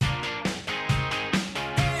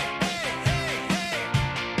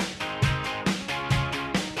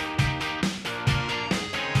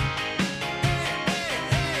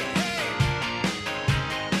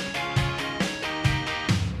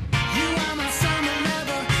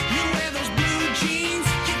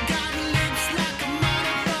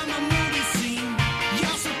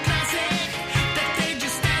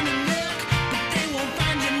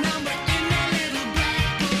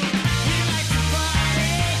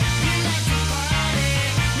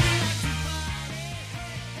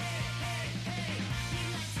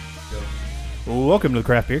Welcome to the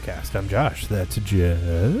Craft Beer Cast. I'm Josh. That's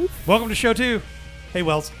Jeff. Welcome to show 2. Hey,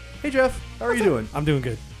 Wells. Hey, Jeff. How are you doing? I'm doing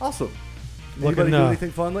good. Awesome. Looking, Anybody do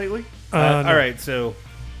anything fun lately? No. All right, so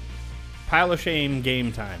Pile of Shame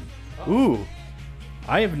game time. Ooh.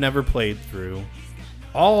 I have never played through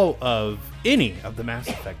all of any of the Mass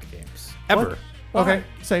Effect games ever. What? Okay,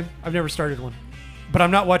 same. I've never started one. But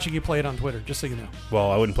I'm not watching you play it on Twitter, just so you know.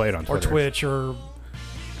 Well, I wouldn't play it on Or Twitter. Twitch, or...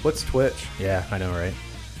 What's Twitch? Yeah, I know, right?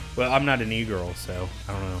 Well, I'm not an e-girl, so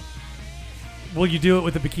I don't know. Will you do it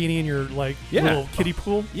with a bikini in your, Yeah. little kiddie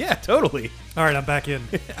pool? Yeah, totally. All right, I'm back in.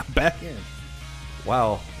 I'm back in.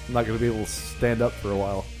 Wow. I'm not going to be able to stand up for a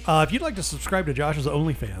while. If you'd like to subscribe to Josh's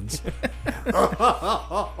OnlyFans...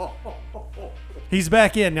 He's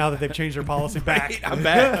back in now that they've changed their policy back. I'm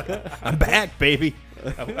back. I'm back, baby.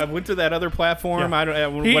 I went to that other platform. Yeah. I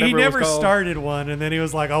don't. He Whatever it never was called. started one, and then he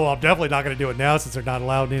was like, "Oh, well, I'm definitely not going to do it now since they're not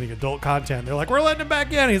allowed any adult content." They're like, "We're letting him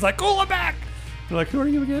back in." And he's like, "Cool, I'm back." They're like, "Who are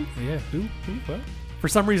you again?" Yeah. Who? What? For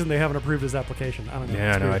some reason, they haven't approved his application. I don't know. Yeah, I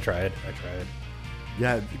It's know. weird. I tried.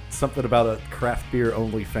 Yeah, something about a craft beer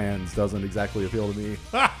only fans doesn't exactly appeal to me.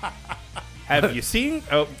 Have you seen?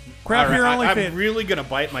 Oh, Craft all beer only I'm fan. really gonna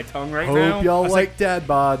bite my tongue right now. Hope y'all was like dad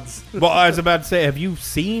bods. Well, I was about to say, have you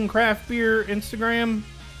seen craft beer Instagram?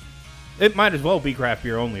 It might as well be craft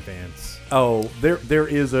beer only fans. Oh, there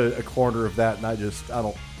is a corner of that, and I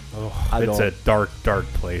don't. Oh, I it's don't. a dark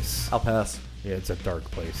place. I'll pass. Yeah, it's a dark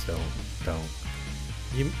place. Don't.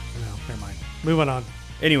 No, never mind. Moving on.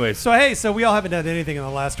 Anyways, So we all haven't done anything in the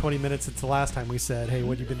last 20 minutes since the last time we said, "Hey,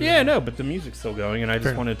 what you been doing?" yeah, no, but the music's still going, and I just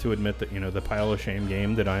Fair wanted to admit that the Pile of Shame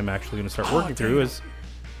game that I'm actually going to start Oh, working through damn. is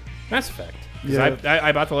Mass Effect. 'Cause Yeah.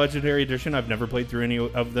 I bought the Legendary Edition. I've never played through any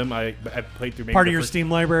of them. I played through maybe Part the of your first-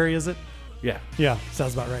 Steam library, is it? Yeah. Yeah,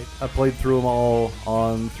 sounds about right. I played through them all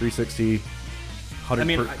on 360.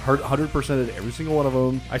 100%ed every single one of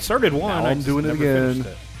them. I started one. Now I I'm just doing it never again. finished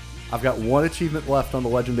it. I've got one achievement left on the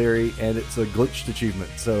legendary, and it's a glitched achievement.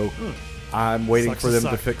 So I'm waiting Sucks for to them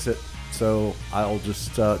suck. to fix it. So I'll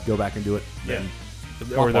just go back and do it. Yeah.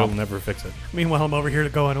 And Or they'll womp. never fix it. Meanwhile, I'm over here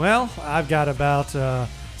going, well, I've got about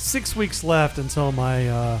 6 weeks left until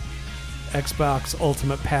my Xbox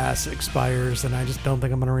Ultimate Pass expires, and I just don't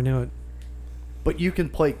think I'm going to renew it. But you can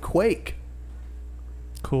play Quake.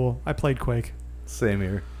 Cool. I played Quake. Same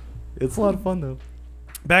here. It's a lot of fun though.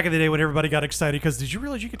 Back in the day when everybody got excited because did you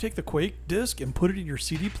realize you could take the Quake disc and put it in your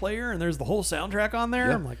CD player and there's the whole soundtrack on there?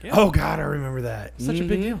 Yeah. I'm like, yeah, Oh God, I remember that. such a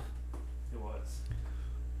big deal. It was.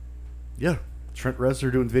 Yeah. Trent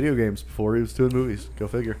Reznor doing video games before he was doing movies. Go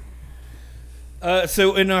figure.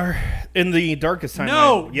 So in the darkest time.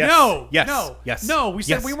 No, yes, no, yes, no, yes. no. We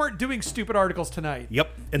said yes. we weren't doing stupid articles tonight. Yep.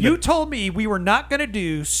 In You the, told me we were not going to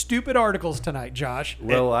do stupid articles tonight, Josh.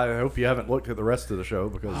 Well, I hope you haven't looked at the rest of the show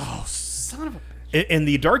because Oh, son of a... in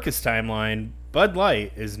the darkest timeline, Bud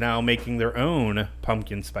Light is now making their own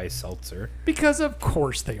pumpkin spice seltzer Because of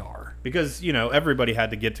course they are. because everybody had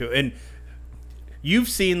to get to it. And you've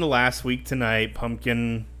seen the last week tonight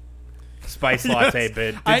pumpkin spice latte Yes.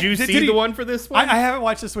 bit. I- Did you did see he- the one for this one? I haven't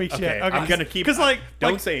watched this week's Okay, yet. I'm gonna keep. because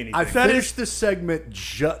don't say anything. I That finished the segment,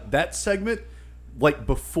 that segment, like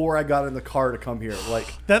before I got in the car to come here. Like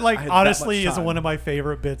that I had that honestly much is time. one of my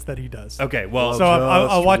favorite bits that he does. Okay, well, So I'll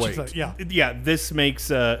just watch wait. it. Yeah. yeah, this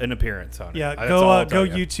makes an appearance on it. Yeah, That's all I'll go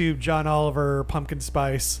tell you. YouTube John Oliver pumpkin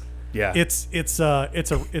spice. Yeah, It's a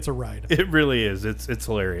ride. it really is. It's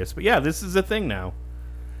hilarious. But yeah, this is a thing now.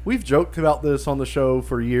 We've joked about this on the show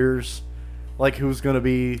for years, like who's going to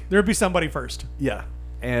be There'd be somebody first. yeah,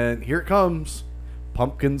 and here it comes,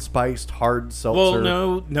 pumpkin spiced hard seltzer.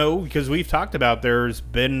 Well, no, because we've talked about there's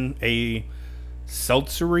been a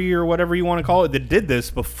seltzery or whatever you want to call it that did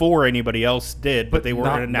this before anybody else did, but they weren't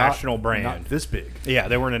not- a national brand. not this big. Yeah,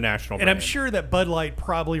 they weren't a national And brand. I'm sure that Bud Light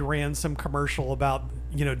probably ran some commercial about,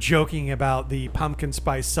 joking about the pumpkin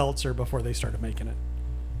spice seltzer before they started making it.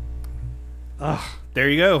 There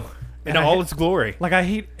you go. In And I all ha- its glory. Like, I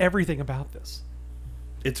hate everything about this.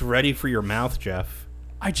 It's ready for your mouth, Jeff.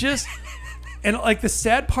 I just, and like the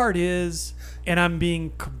sad part is, and I'm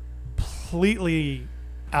being completely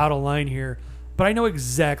out of line here, but I know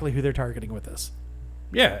exactly who they're targeting with this.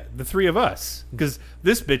 Yeah, the three of us. Because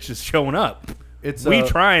this bitch is showing up. It's We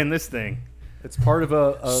trying this thing. It's part of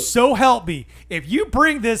a So help me. If you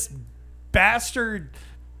bring this bastard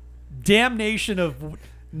damnation of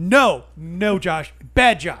no, Josh,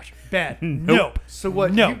 bad, no. so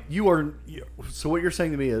what No. so what you're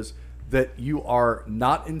saying to me is that you are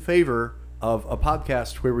not in favor of a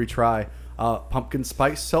podcast where we try pumpkin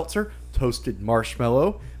spice seltzer, toasted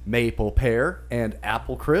marshmallow, maple pear, and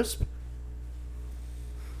apple crisp.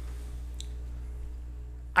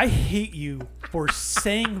 I hate you for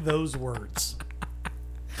saying those words.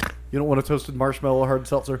 You don't want a toasted marshmallow hard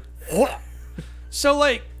seltzer? So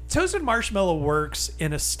like toasted marshmallow works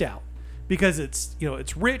in a stout because it's, you know,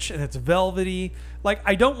 it's rich and it's velvety. Like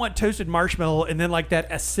I don't want toasted marshmallow and then like that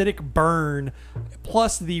acidic burn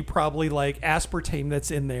plus the probably like aspartame that's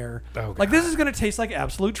in there. Oh, like God. this is going to taste like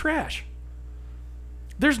absolute trash.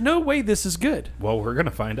 There's no way this is good. Well, we're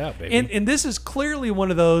gonna find out, baby. And this is clearly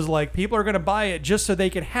one of those like people are going to buy it just so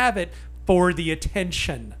they can have it for the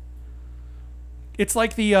attention. It's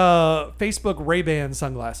like the Facebook Ray-Ban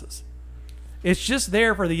sunglasses. It's just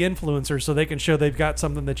there for the influencers so they can show they've got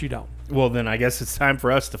something that you don't. Well, then I guess it's time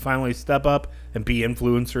for us to finally step up and be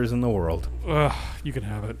influencers in the world. Ugh, you can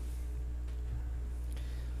have it.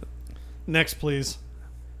 Next, please.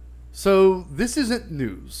 So this isn't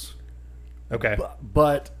news, Okay.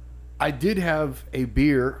 but I did have a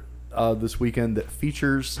beer this weekend that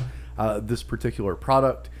features this particular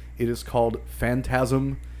product. It is called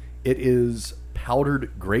Phantasm. It is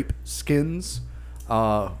powdered grape skins.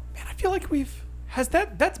 Man, I feel like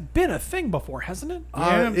that's been a thing before, hasn't it?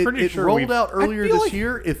 Yeah, I'm pretty it sure rolled we've- out earlier feel this like-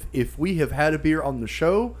 year. If we have had a beer on the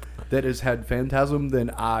show that has had Phantasm,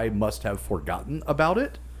 then I must have forgotten about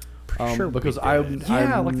it. sure we because did.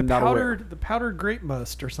 I'm like the not aware. powdered grape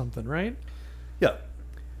must or something, right? Yeah.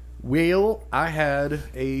 Well, I had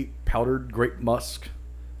a powdered grape must,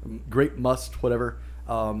 whatever,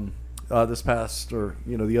 this past, or,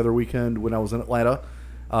 the other weekend when I was in Atlanta.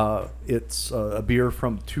 It's a beer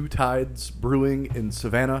from Two Tides Brewing in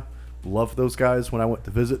Savannah. Loved those guys when I went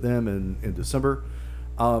to visit them in December.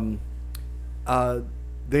 They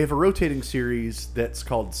have a rotating series that's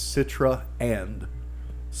called Citra and.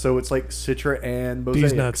 So it's like Citra and Mosaic.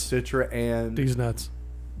 These nuts. Citra and These nuts.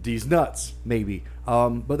 These nuts, maybe.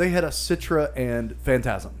 But they had a Citra and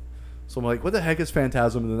Phantasm. So I'm like, what the heck is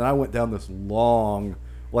Phantasm? And then I went down this long,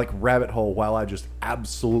 rabbit hole while I just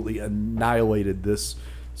absolutely annihilated this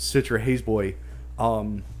Citra Haze Boy.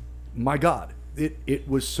 My God, it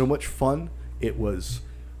was so much fun. It was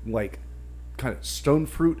like kind of stone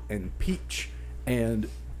fruit and peach, and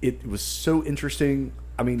it was so interesting.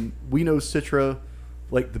 I mean, we know Citra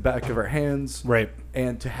like the back of our hands. Right.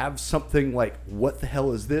 And to have something like, what the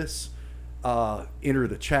hell is this? Enter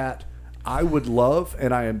the chat. I would love,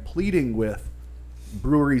 and I am pleading with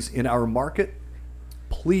breweries in our market,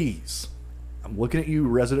 please. I'm looking at you,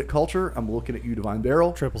 Resident Culture. I'm looking at you, Divine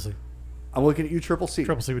Barrel. Triple C. I'm looking at you, Triple C.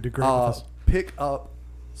 Triple C would do great with this. Pick up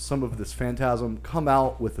some of this Phantasm. Come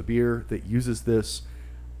out with a beer that uses this.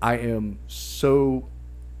 I am so,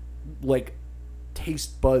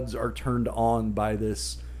 taste buds are turned on by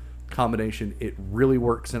this combination. It really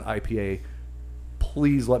works in IPA.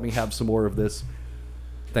 Please let me have some more of this.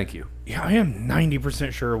 Thank you. Yeah, I am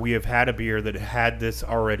 90% sure we have had a beer that had this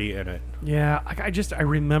already in it. Yeah, I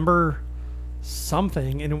remember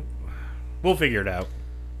something, and We'll figure it out.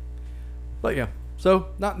 But yeah, so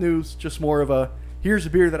not news, just more of a, here's a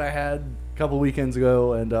beer that I had a couple weekends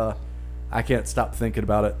ago, and I can't stop thinking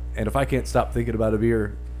about it. And if I can't stop thinking about a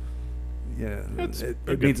beer, yeah, That's a it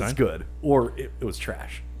good means sign. it's good, or it was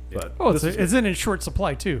trash. But it's in short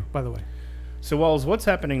supply too, by the way. So, Wells, what's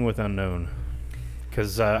happening with Unknown?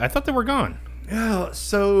 Because I thought they were gone. yeah,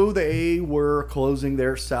 so they were closing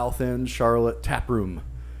their South End Charlotte tap room,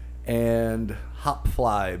 and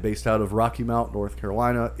Hopfly, based out of Rocky Mount, North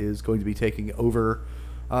Carolina, is going to be taking over.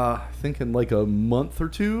 I think in like a month or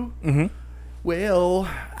two. Mm-hmm. Well,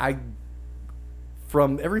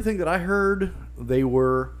 from everything that I heard, they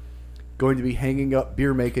were going to be hanging up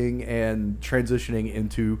beer making and transitioning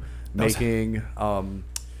into making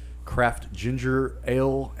craft ginger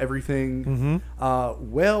ale, everything.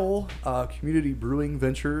 Community Brewing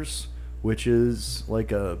Ventures, which is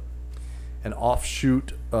like an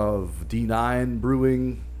offshoot of D9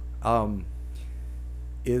 Brewing,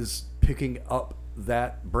 is picking up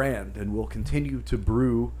that brand and will continue to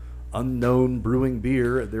brew Unknown Brewing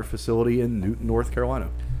beer at their facility in Newton, North Carolina.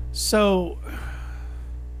 So,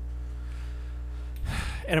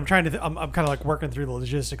 and I'm trying to, I'm kind of like working through the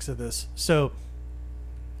logistics of this. So,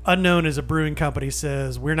 Unknown as a brewing company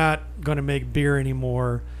says, we're not going to make beer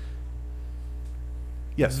anymore.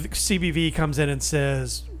 Yes. CBV comes in and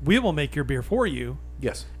says, we will make your beer for you.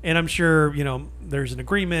 Yes. And I'm sure, there's an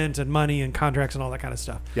agreement and money and contracts and all that kind of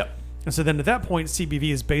stuff. Yep. And so then at that point, CBV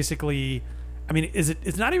is basically,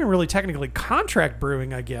 it's not even really technically contract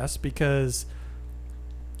brewing, I guess, because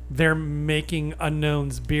they're making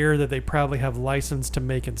Unknown's beer that they probably have license to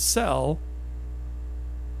make and sell.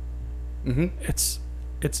 Mm-hmm.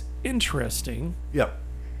 It's interesting. Yep.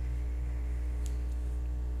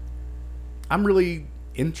 I'm really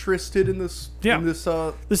interested in this. Yeah. In this.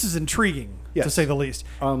 This is intriguing, to Yes. say the least.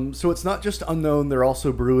 So it's not just Unknown. They're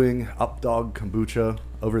also brewing Updog Kombucha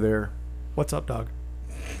over there. What's up, dog?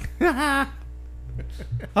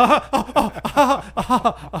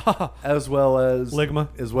 As well as Ligma.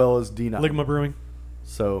 As well as D9. Ligma Brewing.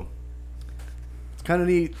 So it's kind of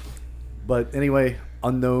neat. But anyway,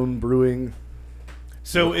 Unknown Brewing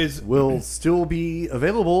So is will still be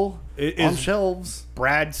available on shelves.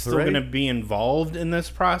 Brad still Hooray. going to be involved in this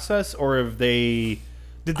process, or have they?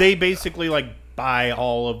 Did they basically like buy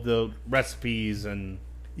all of the recipes and?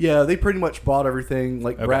 Yeah, they pretty much bought everything.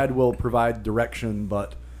 Like Okay. Brad will provide direction,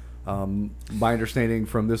 but my understanding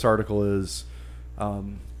from this article is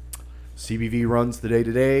CBV runs the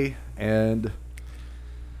day-to-day, and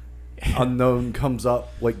Unknown comes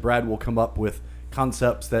up. Like Brad will come up with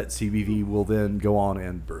concepts that CBV will then go on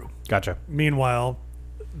and brew. Gotcha. Meanwhile,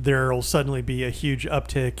 there will suddenly be a huge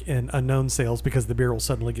uptick in Unknown sales because the beer will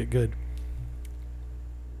suddenly get good.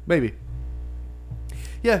 Maybe.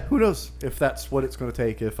 Yeah, who knows if that's what it's going to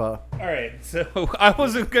take. If All right, so I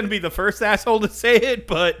wasn't going to be the first asshole to say it,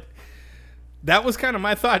 but that was kind of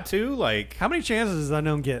my thought too. Like, How many chances does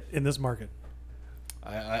Unknown get in this market?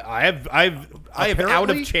 I have out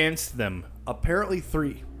Apparently- of chanced them. apparently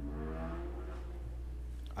 3.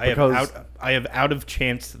 I Because- have out of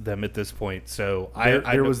chanced them at this point. So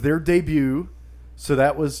There was their debut, so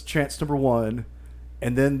that was chance number 1,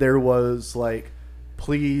 and then there was like,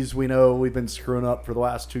 please, we know we've been screwing up for the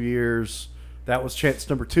last 2 years. That was chance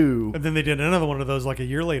number 2. And then they did another one of those like a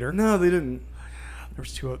year later. No, they didn't.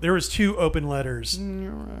 There was two open letters.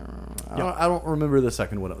 I don't remember the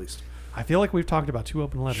second one at least. I feel like we've talked about 2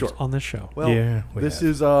 open letters Sure. on this show. Well, Yeah, we this have.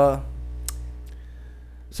 is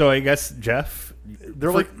So I guess Jeff,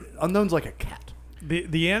 they're like Unknown's like a cat.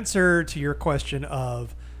 The answer to your question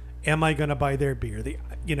of am I going to buy their beer? The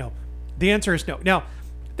answer is no. Now,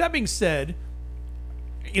 that being said,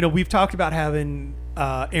 we've talked about having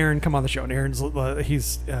Aaron come on the show, and Aaron's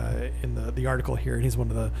he's in the article here, and he's one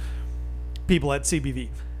of the people at CBV.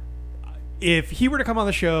 If he were to come on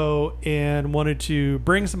the show and wanted to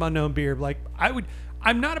bring some Unknown beer,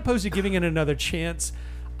 I'm not opposed to giving it another chance.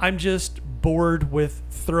 I'm just bored with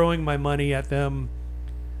throwing my money at them.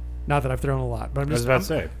 Not that I've thrown a lot, but I'm I was just about to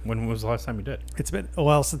say, when was the last time you did? It's been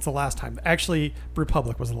since the last time. Actually,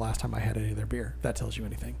 Republic was the last time I had any of their beer. If that tells you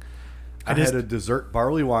anything. I had a dessert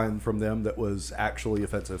barley wine from them that was actually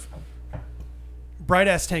offensive. Bright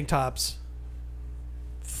ass tank tops.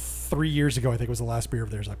 3 years ago, I think was the last beer of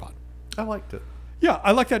theirs I bought. I liked it. Yeah,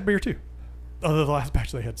 I like that beer too. Although the last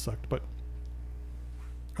batch they had sucked, but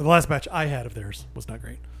the last batch I had of theirs was not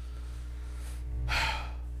great.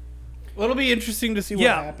 Well, it'll be interesting to see what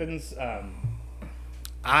Yeah. happens.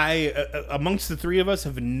 I, amongst the three of us,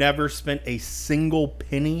 have never spent a single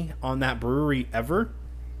penny on that brewery ever.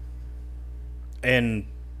 And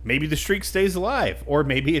maybe the streak stays alive, or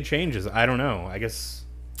maybe it changes. I don't know. I guess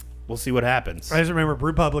we'll see what happens. I just remember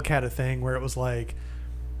Brewpublic had a thing where it was like,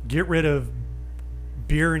 get rid of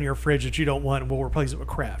beer in your fridge that you don't want, and we'll replace it with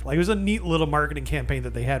craft. Like, it was a neat little marketing campaign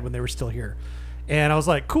that they had when they were still here, and I was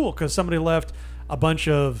like, cool, because somebody left a bunch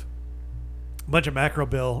of Macro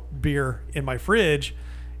Bill beer in my fridge,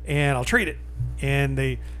 and I'll trade it. And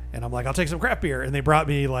I'm like, I'll take some craft beer, and they brought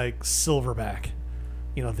me like Silverback,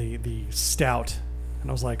 the stout, and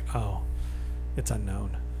I was like, oh, it's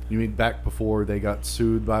Unknown. You mean back before they got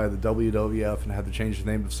sued by the WWF and had to change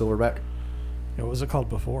the name of Silverback? What was it called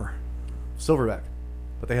before? Silverback.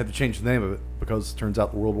 But they had to change the name of it because it turns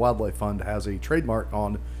out the World Wildlife Fund has a trademark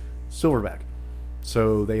on Silverback.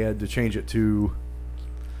 So they had to change it to,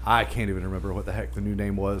 I can't even remember what the heck the new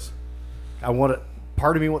name was.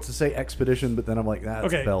 Part of me wants to say Expedition, but then I'm like, that's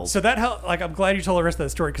Okay, Bells. so that helped. Like, I'm glad you told the rest of that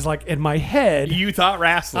story because, like, in my head, You thought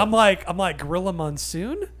wrestling. I'm like Gorilla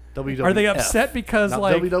Monsoon. WWF. Are they upset because Not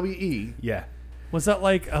like WWE? yeah. was that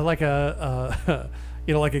like a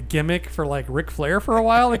like a gimmick for like Ric Flair for a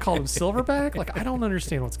while? They called him Silverback. Like, I don't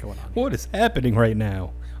understand what's going on. What is happening right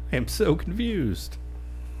now? I am so confused.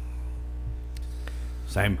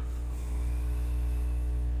 Same.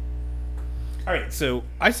 All right, so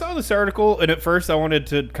I saw this article, and at first I wanted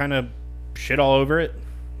to kind of shit all over it.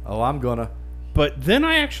 Oh, I'm gonna. But then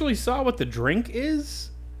I actually saw what the drink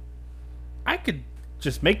is. I could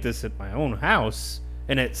just make this at my own house,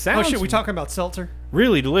 and it Oh sounds shit, we talking about seltzer?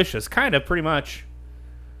 really delicious. Kind of, pretty much.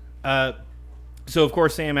 So, of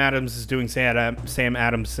course, Sam Adams is doing Sam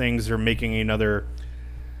Adams things. They're making another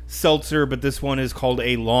seltzer, but this one is called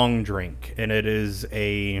a long drink, and it is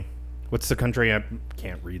a... What's the country? I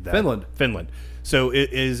can't read that. Finland. So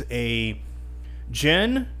it is a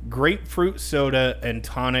gin, grapefruit soda, and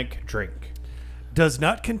tonic drink. Does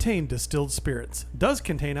not contain distilled spirits. Does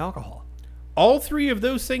contain alcohol. All three of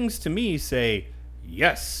those things to me say,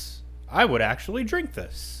 yes, I would actually drink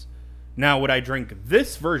this. Now, would I drink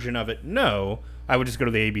this version of it? No. I would just go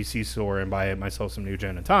to the ABC store and buy myself some new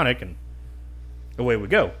gin and tonic, and away we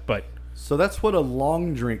go. But So that's what a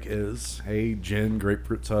long drink is. Hey, gin,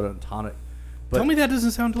 grapefruit soda, and tonic. But tell me that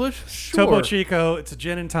doesn't sound delicious. sure. Topo Chico. It's a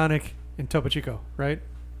gin and tonic in Topo Chico, right?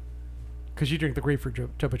 Because you drink the grapefruit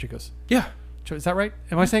Topo Chicos. Yeah. Is that right?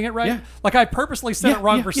 Am I saying it right? Yeah. Like I purposely said it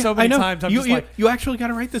wrong for so many I know. times. I'm you, just you, like, you actually got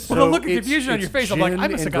to write this. Well, down. the look of it's- confusion on it's your face, I'm like, I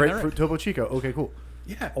gin must have and gotten that grapefruit right. Topo Chico. Okay, cool.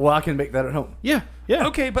 Yeah. Well, I can make that at home. Yeah. Yeah.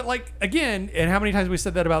 Okay, but like again, and how many times we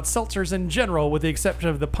said that about seltzers in general, with the exception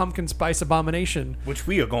of the pumpkin spice abomination, Which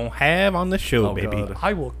we are going to have on the show, Oh, baby. God.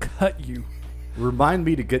 I will cut you. Remind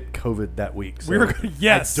me to get COVID that week. So We were gonna-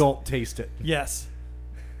 yes. I don't taste it. Yes.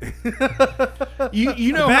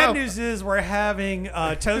 You know The bad how, news is we're having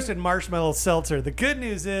toasted marshmallow seltzer. The good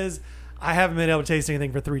news is I haven't been able to taste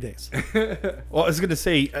anything for 3 days. Well, I was going to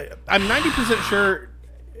say, I'm 90% sure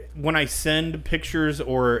when I send pictures,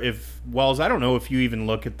 or if Wells, I don't know if you even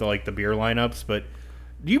look at the beer lineups, but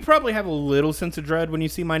do you probably have a little sense of dread when you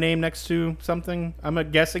see my name next to something?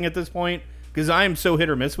 I'm guessing at this point, because I am so hit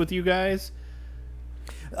or miss with you guys.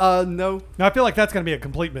 No. Now I feel like that's going to be a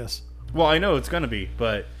complete miss. Well, I know it's going to be,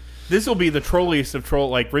 but this will be the trolliest of troll.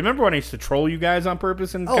 Like, remember when I used to troll you guys on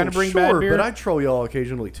purpose and kind of bring bad beer? but I troll y'all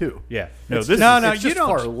occasionally too. Yeah. No, It's this just- is... No, it's you just don't.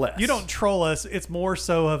 far less. You don't troll us. It's more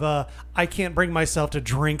so of I can't bring myself to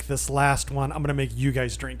drink this last one. I'm going to make you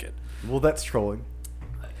guys drink it. Well, that's trolling.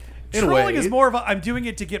 In a Trolling way. is more of a I'm doing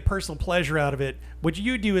it to get personal pleasure out of it. What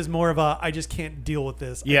you do is more of a I just can't deal with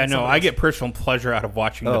this. Yeah, need no, somebody I else. get personal pleasure out of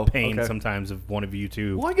watching Oh, the pain okay. sometimes of one of you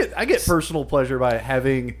two. Well, I get personal pleasure by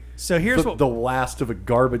having So here's the, what the last of a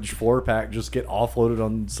garbage 4-pack just get offloaded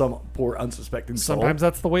on some poor unsuspecting soul. sometimes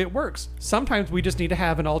that's the way it works. Sometimes we just need to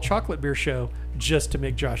have an all chocolate beer show just to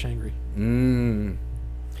make Josh angry.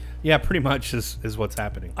 Yeah, pretty much is what's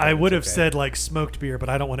happening. I But would it's have okay. said like smoked beer, but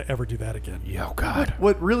I don't want to ever do that again. Yeah, oh God.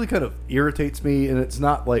 What really kind of irritates me, and it's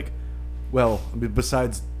not like, well, I mean,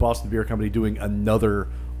 besides Boston Beer Company doing another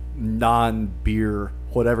non-beer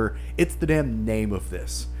whatever, it's the damn name of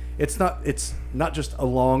this. It's not just a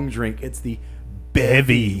long drink. It's the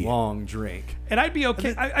Bevy. long drink. And I'd be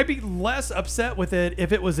okay. I'd be less upset with it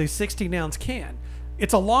if it was a 16-ounce can.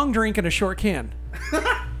 It's a long drink in a short can.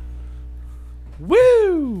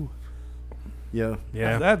 Woo! Yeah.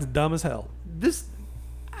 Yeah. That's dumb as hell. This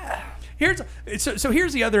Here's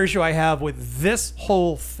here's the other issue I have with this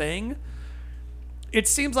whole thing. It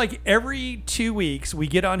seems like every 2 weeks we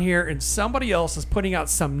get on here and somebody else is putting out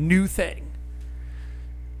some new thing.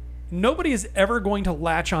 Nobody is ever going to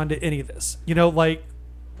latch on to any of this. You know, like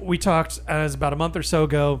we talked as about a month or so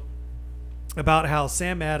ago about how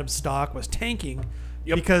Sam Adams stock was tanking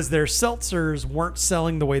because their seltzers weren't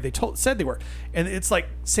selling the way they said they were. And it's like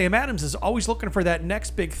Sam Adams is always looking for that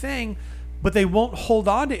next big thing, but they won't hold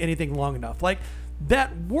on to anything long enough. Like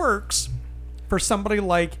that works for somebody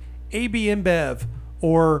like AB InBev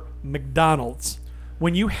or McDonald's.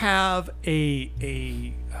 When you have a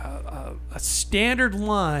standard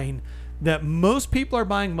line that most people are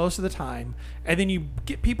buying most of the time, and then you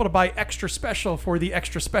get people to buy extra special for the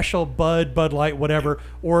extra special Bud Light, whatever,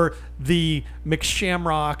 or the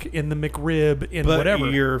McShamrock in the McRib in But whatever.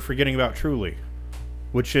 you're forgetting about Truly,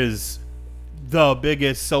 which is the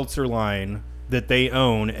biggest seltzer line that they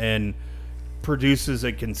own and produces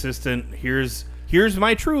a consistent, here's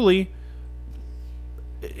my Truly.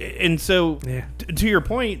 And so, Yeah. to your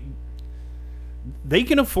point, they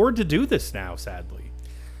can afford to do this now, sadly.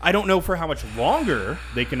 I don't know for how much longer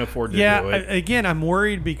they can afford to do it. Again, I'm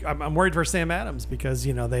worried. I'm worried for Sam Adams because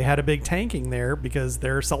they had a big tanking there because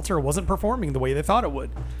their seltzer wasn't performing the way they thought it would,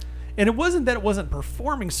 and it wasn't that it wasn't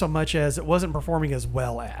performing so much as it wasn't performing as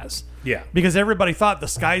well as. Yeah. Because everybody thought the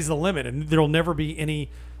sky's the limit and there'll never be any.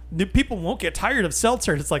 People won't get tired of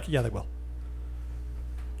seltzer, and it's like, yeah, they will.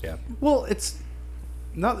 Yeah. Well, it's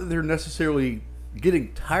not that they're necessarily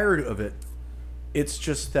getting tired of it. It's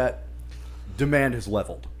just that demand has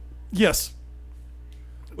leveled. Yes.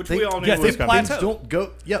 Which They- we all knew yeah, was they coming. plateaued. Don't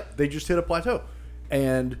go. Yep, they just hit a plateau,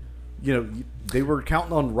 and they were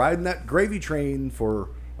counting on riding that gravy train for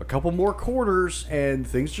a couple more quarters, and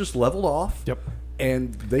things just leveled off. Yep.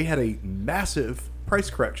 And they had a massive price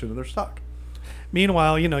correction in their stock.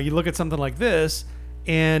 Meanwhile, you look at something like this,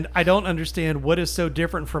 and I don't understand what is so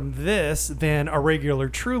different from this than a regular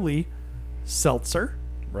Truly seltzer.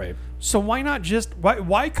 Right. So why not just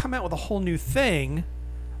why come out with a whole new thing?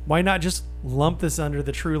 Why not just lump this under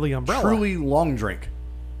the Truly umbrella? Truly long drink.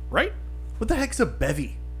 Right? What the heck's a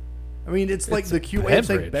bevy? I I mean, it's like It's the a cute way of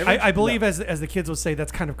saying beverage. beverage. I believe, No. as the kids would say,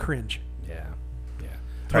 that's kind of cringe. Yeah. All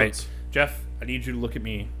Totes. right, Jeff, I need you to look at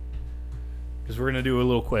me because we're gonna do a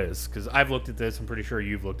little quiz. Because I've looked at this. I'm pretty sure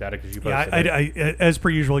you've looked at it because you posted Yeah, it. as per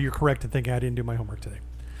usual, you're correct in thinking I didn't do my homework today.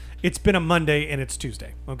 It's been a Monday and it's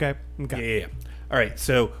Tuesday. Okay. Yeah. All right.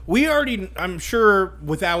 So we already, I'm sure,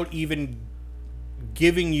 without even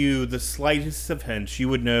giving you the slightest of hints, you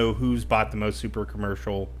would know who's bought the most Super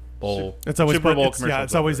Commercial Bowl. It's always Super Bowl it's, commercials. yeah,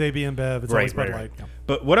 it's always AB and Bev. It's always Bud Light. Yeah.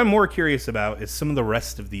 But what I'm more curious about is some of the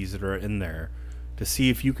rest of these that are in there to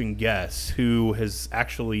see if you can guess who has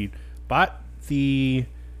actually bought the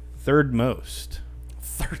third most.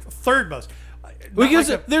 Third most. Because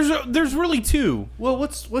Not like there's really two. Well,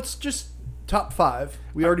 let's just top 5.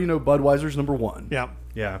 We already know Budweiser's number 1. yeah.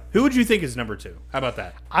 Yeah. Who would you think is number 2? How about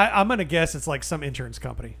that? I'm gonna guess it's like some insurance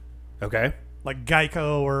company, Okay. like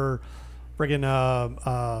Geico or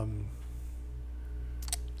friggin'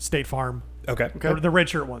 State Farm. Okay. The red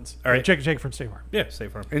shirt ones. All right. Jake from State Farm. Yeah.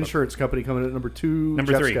 Safe Farm. Insurance company coming in at number 2.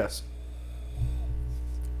 Number Jeff's 3. guess.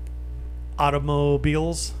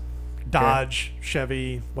 Automobiles, Dodge,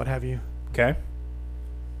 Chevy, what have you. Okay.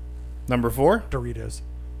 Number 4. Doritos.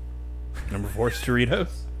 Number 4 is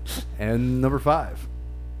Doritos. And number 5.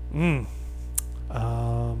 Man,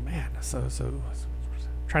 so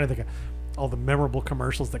trying to think of all the memorable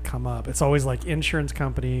commercials that come up. It's always like insurance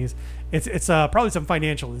companies. It's probably some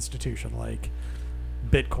financial institution like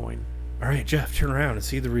Bitcoin. All right, Jeff, turn around and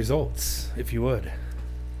see the results, if you would.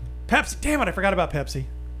 Pepsi. Damn it, I forgot about Pepsi.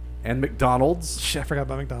 And McDonald's. Shit, I forgot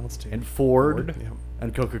about McDonald's too. And Ford. Ford. Yeah.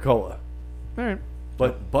 And Coca-Cola. All right.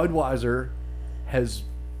 But Budweiser has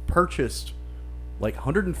purchased like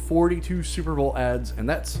 142 Super Bowl ads, and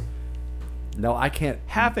that's... No, I can't...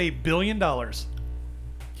 $500 million.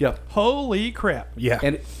 Yeah. Holy crap. Yeah.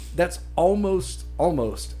 And that's almost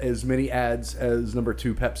as many ads as number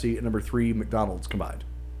 2 Pepsi and number 3 McDonald's combined.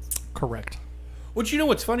 Correct. Which, you know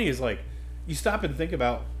what's funny is, like, you stop and think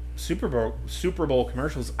about Super Bowl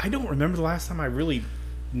commercials. I don't remember the last time I really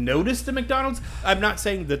noticed the McDonald's. I'm not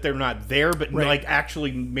saying that they're not there, but Right. like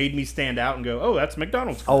actually made me stand out and go, "Oh, that's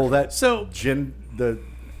McDonald's." Oh, that So- the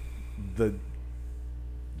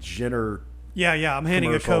Jenner... Yeah, I'm handing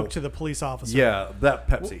Commercial. a Coke to the police officer. Yeah, that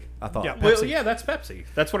Pepsi, I thought. Yeah. Well, Pepsi. yeah, that's Pepsi.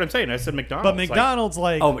 That's what I'm saying. I said McDonald's. But McDonald's,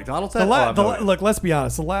 like... Oh, McDonald's? The had- la- oh, the no, la- wait. look, let's be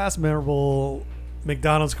honest. The last memorable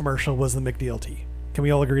McDonald's commercial was the McDLT. Can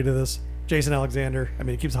we all agree to this? Jason Alexander. I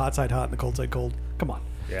mean, it keeps the hot side hot and the cold side cold. Come on.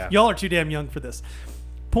 Yeah. Y'all are too damn young for this.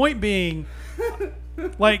 Point being,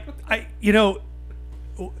 like,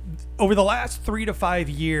 over the last 3 to 5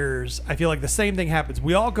 years, I feel like the same thing happens.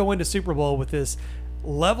 We all go into Super Bowl with this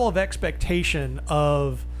level of expectation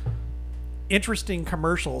of interesting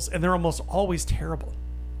commercials, and they're almost always terrible.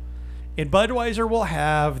 And Budweiser will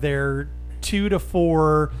have their 2 to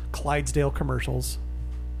 4 Clydesdale commercials,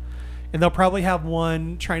 and they'll probably have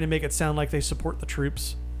one trying to make it sound like they support the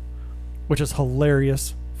troops, which is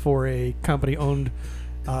hilarious for a company owned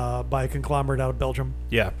by a conglomerate out of Belgium.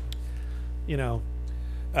 Yeah. You know,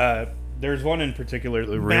 There's one in particular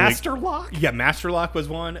that really. Master Lock, Yeah, Master Lock was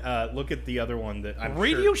one. Look at the other one that I'm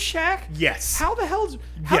Radio sure. Shack. Yes. How the hell?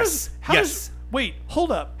 How Yes. Does, how Yes. Does, wait,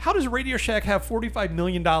 hold up. How does Radio Shack have $45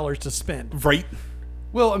 million to spend? Right.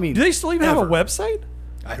 Well, I mean... Do they still even have a ever. website?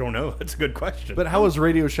 I don't know. That's a good question. But how has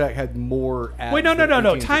Radio Shack had more ads? Wait, no. than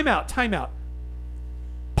AT&T? Time out.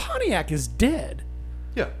 Pontiac is dead.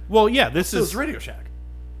 Yeah. well, yeah, this So is it's Radio Shack.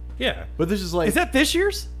 yeah. But this is like... Is that this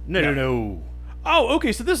year's? No. Oh,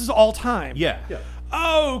 okay. So this is all time. Yeah. Yeah.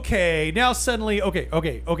 Okay. Now suddenly,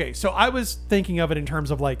 okay. So I was thinking of it in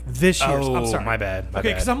terms of like this year's. I'm Oh, sorry. my bad. Okay,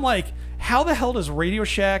 because I'm like, how the hell does Radio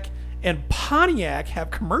Shack and Pontiac have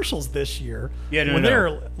commercials this year Yeah, no, when no.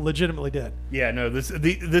 they're legitimately dead? Yeah, no, this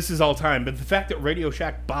is all time. But the fact that Radio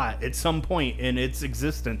Shack bought at some point in its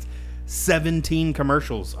existence 17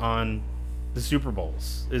 commercials on the Super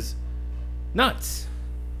Bowls is nuts.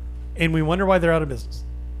 And we wonder why they're out of business.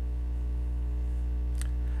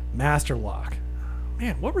 Master Lock.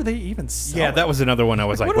 Man, what were they even selling? Yeah, that was another one. I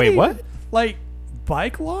was like, are wait, they- what? Like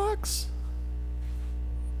bike locks?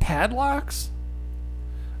 Padlocks?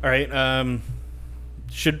 All right.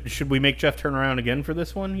 Should we make Jeff turn around again for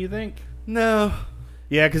this one? You think? No,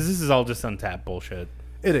 Yeah, because this is all just untapped bullshit.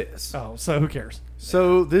 it is. Oh, so who cares?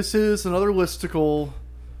 So this is another listicle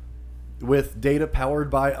with data powered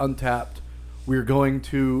by Untapped. We're going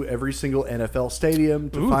to every single NFL stadium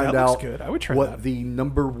to Ooh, find that looks out good. I would try what that. the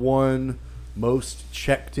number one most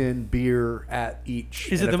checked in beer at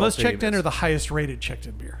each. Is it the NFL most stadium checked in is. or the highest rated checked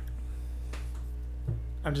in beer?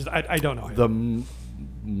 I don't know. the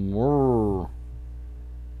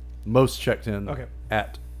most checked in Okay.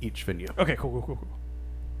 at each venue? Okay, cool.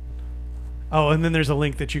 Oh, and then there's a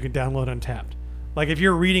link that you can download Untapped. Like if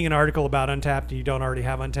you're reading an article about Untapped and you don't already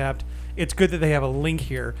have Untapped, it's good that they have a link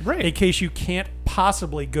here in case you can't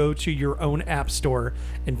possibly go to your own app store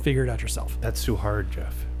and figure it out yourself. That's too hard,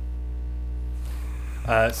 Jeff.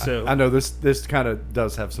 So I know this kind of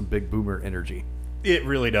does have some big boomer energy. it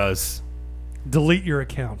really does. Delete your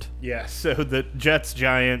account. Yeah. So the Jets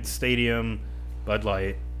Giants Stadium Bud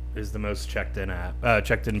Light is the most checked in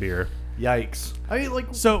beer. Yikes! I mean, like,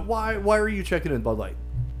 So- why are you checking in Bud Light?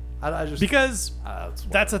 I just Because it's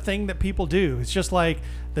that's a thing that people do. It's just like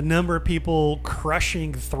the number of people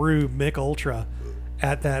crushing through Mick Ultra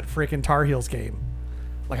at that freaking Tar Heels game.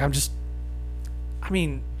 Like I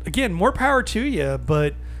mean, again, more power to you,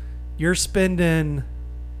 but you're spending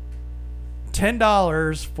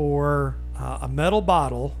 $10 for a metal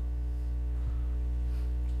bottle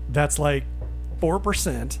that's like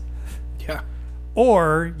 4%, Yeah.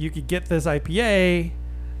 or you could get this IPA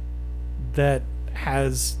that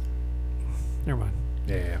has. Never mind.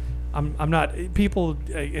 Yeah. I'm not people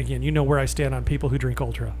again. You know where I stand on people who drink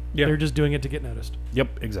Ultra. Yeah. They're just doing it to get noticed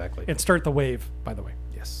Yep. Exactly. and start the wave. By the way,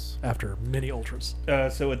 Yes. after many Ultras.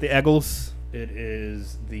 So at the Eggles, it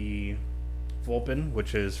is the Vulpin,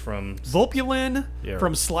 which is from Vulpulin Yeah,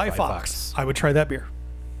 from Sly Sly Fox. Fox. I would try that beer.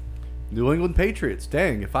 New England Patriots.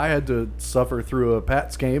 Dang, if I had to suffer through a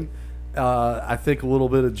Pats game, I think a little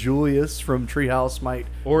bit of Julius from Treehouse might.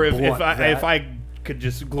 Or if blunt that. I could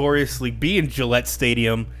just gloriously be in Gillette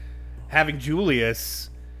Stadium, having Julius,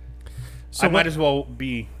 So I might what- as well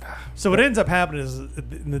be. So what ends up happening is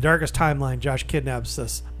in the darkest timeline, Josh kidnaps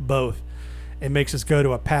us both and makes us go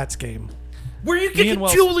to a Pats game. Where are you Me getting and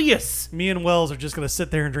Wells- Julius? Me and Wells are just going to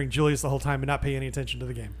sit there and drink Julius the whole time and not pay any attention to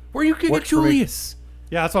the game. Where are you getting Works for me. Julius?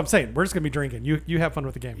 Yeah, that's what I'm saying. We're just going to be drinking. You have fun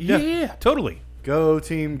with the game. Yeah, totally. Go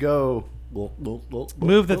team, go.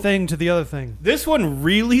 Move the thing to the other thing. This one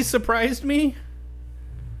really surprised me.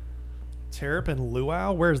 Terrapin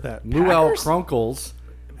Luau? Where's that? Luau Packers? Crunkles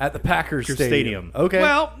at the Packers Stadium. Okay.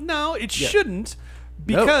 Well, no, it shouldn't,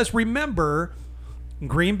 because remember,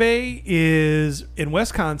 Green Bay is in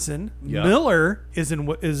Wisconsin. Yeah. Miller is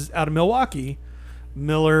out of Milwaukee.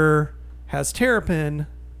 Miller has Terrapin.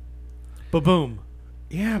 Ba-boom.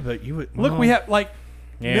 Yeah, but you would Look, we have like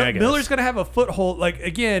Yeah, I guess. Miller's going to have a foothold. Like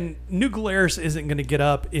again, New Glarus isn't going to get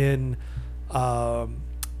up in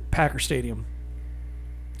Packer Stadium,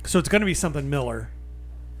 so it's going to be something Miller,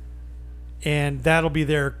 and that'll be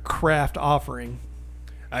their craft offering.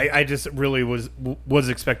 I just really was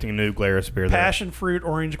expecting a New Glarus beer there. Passion fruit,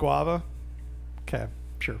 orange guava. Okay,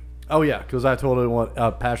 sure. Oh yeah, because I totally want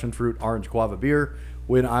passion fruit orange guava beer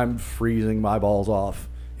when I'm freezing my balls off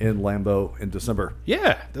in Lambeau in December.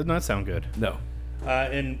 Yeah, does not sound good. No.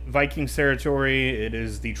 In Vikings territory, it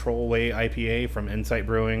is the Trollway IPA from Insight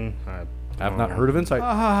Brewing. I've not heard of Insight.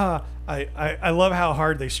 I love how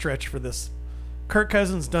hard they stretch for this. Kirk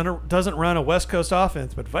Cousins doesn't run a West Coast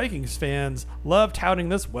offense, but Vikings fans love touting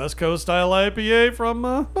this West Coast style IPA from.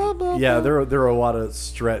 Yeah, there are a lot of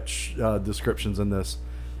stretch descriptions in this.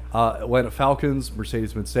 Atlanta Falcons,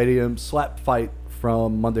 Mercedes-Benz Stadium, slap fight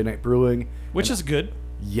from Monday Night Brewing. Which is good.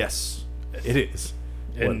 Yes, it is.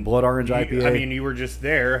 And Blood Orange IPA. I mean, you were just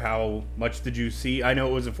there. How much did you see? I know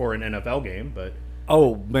it wasn't for an NFL game, but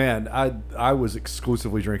oh man, I was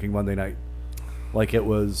exclusively drinking Monday night, like it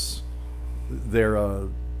was their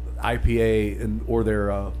IPA or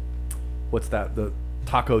their what's that, the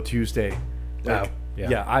Taco Tuesday. Like,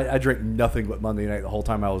 yeah. I drank nothing but Monday night the whole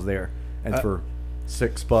time I was there, and for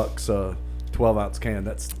 $6, 12-ounce can.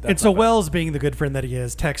 That's And so not bad. Wells, being the good friend that he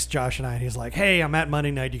is, texts Josh and I, and he's like, "Hey, I'm at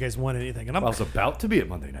Monday night. Do you guys want anything?" And I was about to be at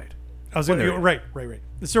Monday night. I was going, right.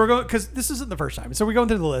 So we're going, because this isn't the first time. So we're going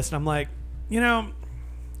through the list, and I'm like,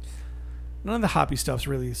 none of the hoppy stuff's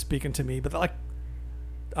really speaking to me, but like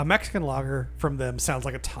a Mexican lager from them sounds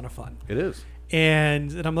like a ton of fun. It is.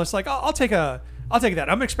 And I'm just like, I'll take that.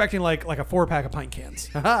 I'm expecting like a 4-pack of pint cans.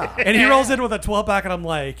 And he rolls in with a 12-pack, and I'm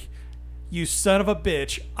like, you son of a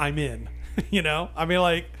bitch, I'm in. I mean,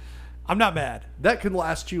 like, I'm not mad. That can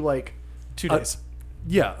last you like 2 days.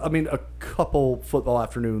 yeah. I mean, a couple football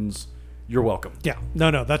afternoons. You're welcome. Yeah,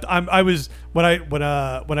 no. That I was when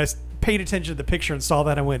I paid attention to the picture and saw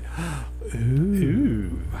that, I went,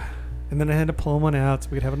 ooh. And then I had to pull one out so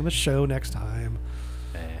we could have it on the show next time.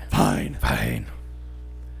 Fine.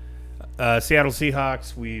 Seattle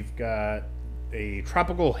Seahawks. We've got a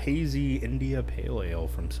tropical hazy India Pale Ale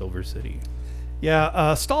from Silver City.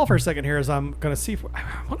 Yeah, stall for a second here as I'm going to see if I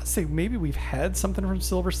want to say maybe we've had something from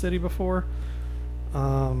Silver City before.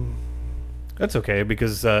 That's okay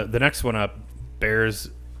because the next one up, Bears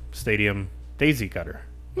Stadium Daisy Cutter.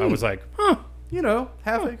 I was like,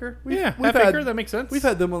 Half Acre. Yeah, Half Acre, that makes sense. We've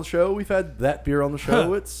had them on the show. We've had that beer on the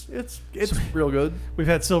show. It's real good. We've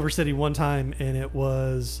had Silver City one time, and it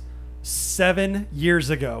was 7 years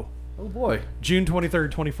ago, Oh boy. June 23rd,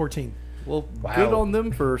 2014. Well, Wow. good on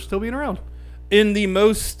them for still being around. In the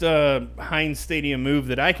most Heinz Stadium move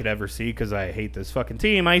that I could ever see, because I hate this fucking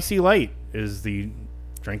team, Icy Light is the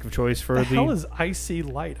drink of choice for The hell is Icy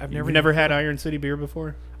Light? I've You've never had Iron City beer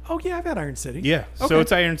before? Oh yeah, I've had Iron City. Yeah, Okay. so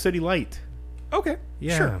it's Iron City Light. Okay.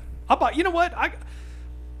 Yeah. Sure. I'll buy. You know what?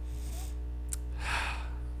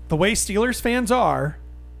 The way Steelers fans are,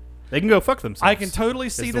 They can go fuck themselves. I can totally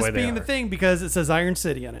see the this way they being the are. thing because it says Iron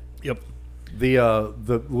City in it. Yep.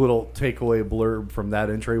 The little takeaway blurb from that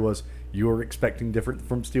entry was you were expecting different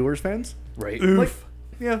from Steelers fans. Right. Oof.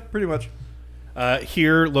 Yeah, pretty much.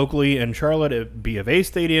 Here locally in Charlotte at B of A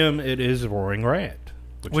Stadium, it is Roaring Riot,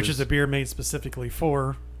 Which is a beer made specifically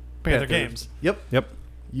for Panther games. Yep. Yep.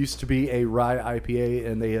 Used to be a rye IPA,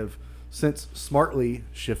 and they have since smartly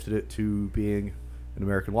shifted it to being an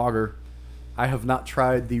American lager. I have not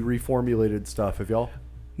tried the reformulated stuff. Have y'all?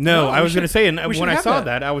 No, No, I we was going to should- say, and we should when I have saw that.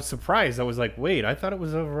 that, I was surprised. I was like, wait, I thought it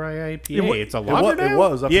was a rye IPA. wa- It's a it lager wa- now? it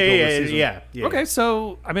was up yeah, until yeah, this yeah, season. yeah. Okay,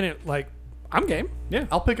 so I mean, I'm game. Yeah.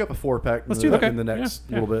 I'll pick up a 4-pack Let's in, do the, that. in the next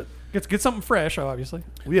Yeah, yeah. little bit. Get something fresh, obviously.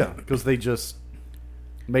 Yeah, because they just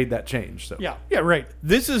made that change. So Yeah, right.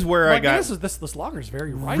 This is where I Like, got this lager is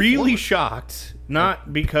very ripe. really shocked,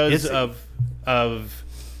 not because Is it? of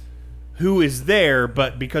who is there,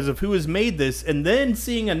 but because of who has made this, and then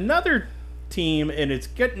seeing another team, and it's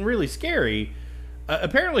getting really scary.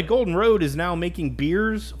 Apparently, Golden Road is now making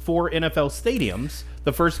beers for NFL stadiums.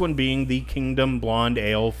 The first one being the Kingdom Blonde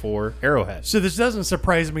Ale for Arrowhead. So this doesn't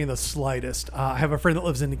surprise me in the slightest. I have a friend that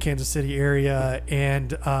lives in the Kansas City area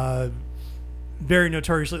and very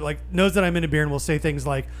notoriously knows that I'm into beer and will say things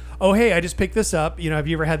like, "Oh, hey, I just picked this up. Have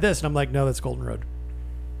you ever had this?" And I'm like, "No, that's Golden Road."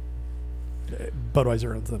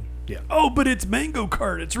 Budweiser owns them. Yeah. Oh, but it's Mango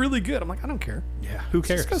Cart. It's really good. I'm like, I don't care. Yeah. Who It's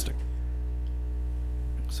cares? disgusting.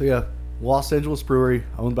 So yeah, Los Angeles Brewery,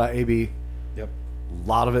 owned by AB. Yep. A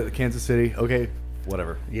lot of it at Kansas City. Okay,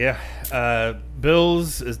 whatever. Yeah.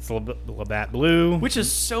 Bills, it's Labatt Blue. Which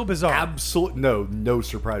is so bizarre. Absolutely no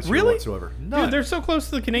surprise here Really? whatsoever. None. Dude, they're so close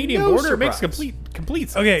to the Canadian No border. It makes surprise. complete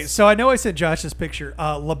sense. Okay, so I know I sent Josh this picture.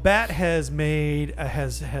 Labatt has made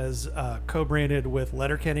has co-branded with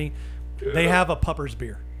Letterkenny. They have a Puppers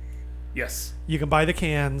beer. Yes. You can buy the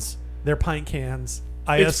cans. They're pint cans.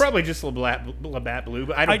 It's probably just Labatt Blue,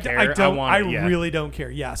 but I don't care. I really don't care.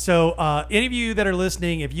 Yeah. So any of you that are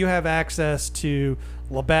listening, if you have access to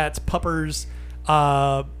Labatt's Puppers,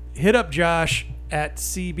 hit up Josh at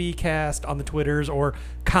CBcast on the Twitters or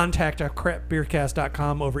contact at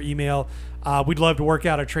crapbeercast.com over email. We'd love to work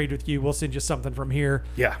out a trade with you. We'll send you something from here.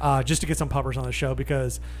 Yeah. Just to get some puppers on the show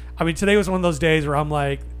because, I mean, today was one of those days where I'm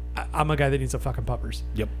like, I'm a guy that needs some fucking puppers.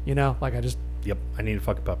 Yep. Yep. I need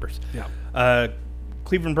fucking puppers. Yeah.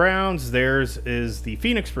 Cleveland Browns, theirs is the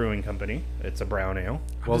Phoenix Brewing Company. It's a brown ale.